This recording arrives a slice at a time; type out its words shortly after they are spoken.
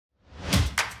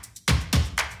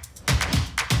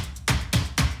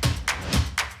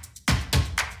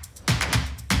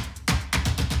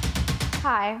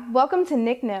Hi, welcome to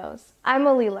NICknows. I'm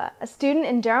Alila, a student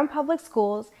in Durham Public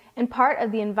Schools and part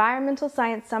of the Environmental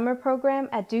Science Summer Program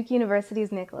at Duke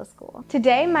University's Nicholas School.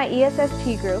 Today, my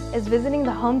ESSP group is visiting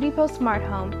the Home Depot Smart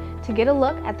Home to get a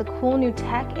look at the cool new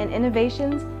tech and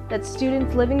innovations that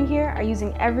students living here are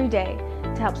using every day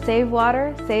to help save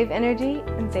water, save energy,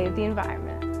 and save the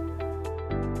environment.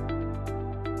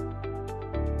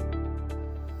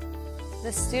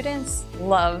 The students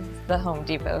love the Home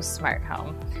Depot Smart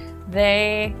Home.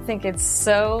 They think it's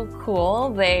so cool.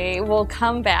 They will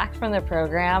come back from the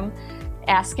program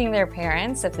asking their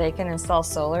parents if they can install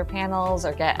solar panels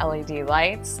or get LED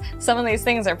lights. Some of these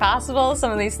things are possible, some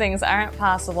of these things aren't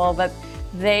possible, but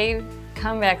they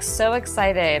come back so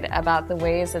excited about the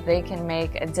ways that they can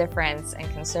make a difference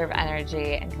and conserve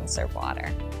energy and conserve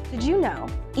water. Did you know,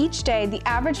 each day the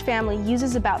average family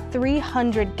uses about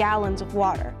 300 gallons of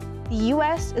water. The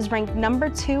U.S. is ranked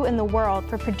 #2 in the world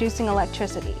for producing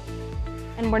electricity.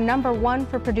 And we're #1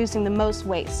 for producing the most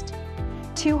waste,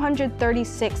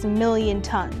 236 million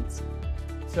tons.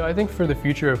 So I think for the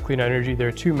future of clean energy, there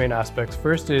are two main aspects.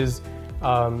 First is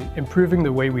improving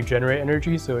the way we generate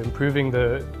energy, so improving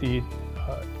the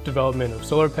development of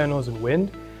solar panels and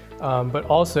wind, but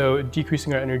also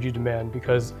decreasing our energy demand,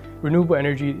 because renewable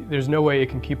energy, there's no way it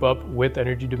can keep up with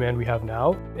energy demand we have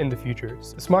now in the future.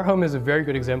 The smart home is a very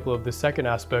good example of the second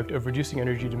aspect of reducing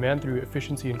energy demand through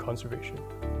efficiency and conservation.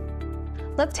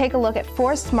 Let's take a look at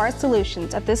 4 smart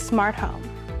solutions at this smart home.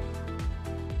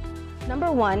 Number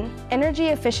 1, energy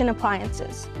efficient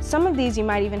appliances. Some of these you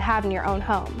might even have in your own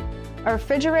home. A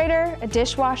refrigerator, a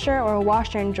dishwasher, or a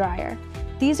washer and dryer.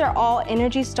 These are all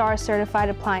ENERGY STAR certified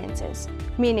appliances,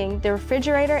 meaning the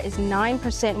refrigerator is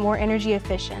 9% more energy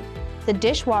efficient, the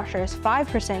dishwasher is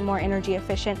 5% more energy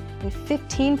efficient, and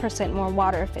 15% more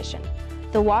water efficient.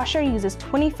 The washer uses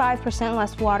 25%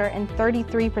 less water and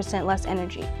 33% less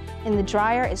energy, and the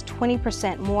dryer is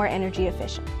 20% more energy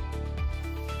efficient.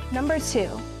 Number 2,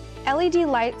 LED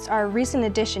lights are a recent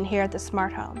addition here at the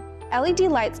smart home. LED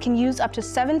lights can use up to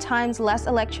 7 times less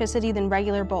electricity than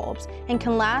regular bulbs and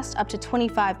can last up to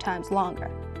 25 times longer.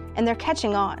 And they're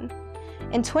catching on.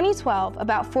 In 2012,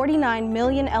 about 49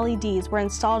 million LEDs were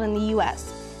installed in the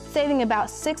US, saving about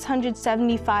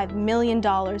 $675 million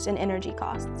in energy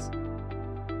costs.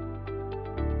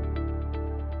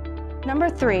 Number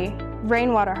 3,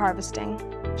 rainwater harvesting.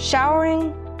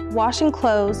 Showering, washing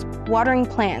clothes, watering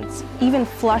plants, even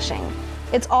flushing.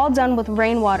 It's all done with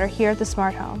rainwater here at the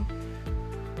smart home.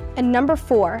 And number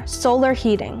 4, solar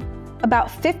heating. About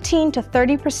 15 to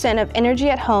 30% of energy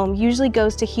at home usually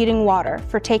goes to heating water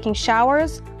for taking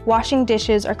showers, washing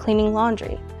dishes, or cleaning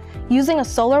laundry. Using a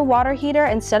solar water heater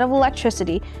instead of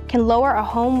electricity can lower a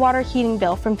home water heating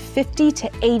bill from 50 to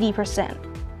 80%.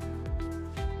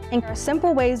 And there are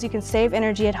simple ways you can save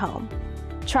energy at home.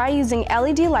 Try using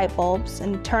LED light bulbs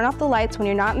and turn off the lights when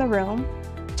you're not in the room.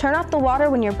 Turn off the water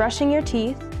when you're brushing your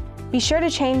teeth. Be sure to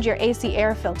change your AC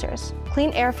air filters.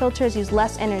 Clean air filters use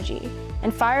less energy.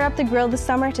 And fire up the grill this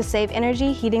summer to save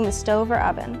energy heating the stove or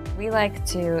oven. We like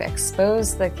to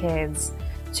expose the kids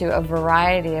to a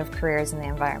variety of careers in the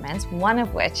environment, one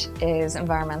of which is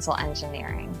environmental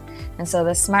engineering. And so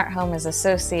the smart home is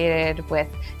associated with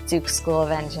Duke School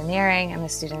of Engineering, and the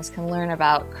students can learn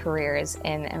about careers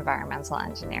in environmental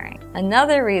engineering.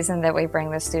 Another reason that we bring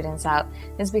the students out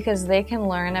is because they can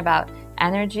learn about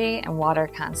energy and water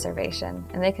conservation,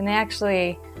 and they can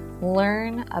actually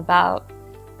learn about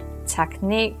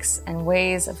techniques and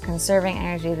ways of conserving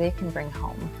energy they can bring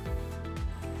home.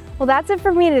 Well, that's it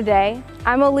for me today.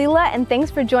 I'm Alila, and thanks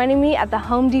for joining me at the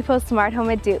Home Depot Smart Home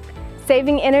at Duke.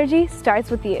 Saving energy starts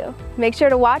with you. Make sure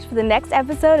to watch for the next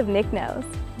episode of NICknows.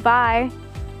 Bye!